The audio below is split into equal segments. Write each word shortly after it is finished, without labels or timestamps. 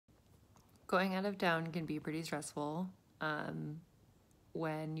Going out of town can be pretty stressful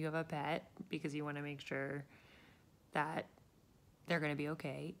when you have a pet because you want to make sure that they're going to be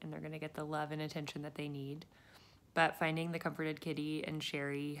okay and they're going to get the love and attention that they need. But finding the comforted kitty and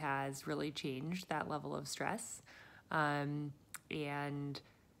Sherry has really changed that level of stress. And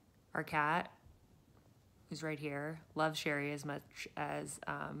our cat, who's right here, loves Sherry as much as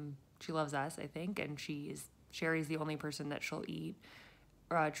she loves us, I think. And Sherry's the only person that she'll eat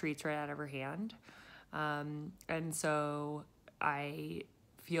treats right out of her hand. And so I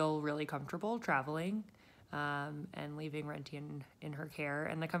feel really comfortable traveling and leaving Renty in her care.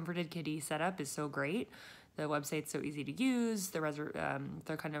 And the Comforted Kitty setup is so great. The website's so easy to use.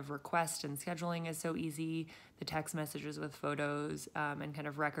 The kind of request and scheduling is so easy. The text messages with photos and kind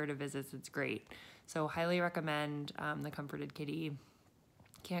of record of visits, it's great. So highly recommend the Comforted Kitty.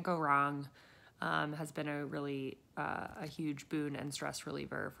 Can't go wrong. Has been a really a huge boon and stress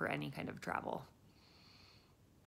reliever for any kind of travel.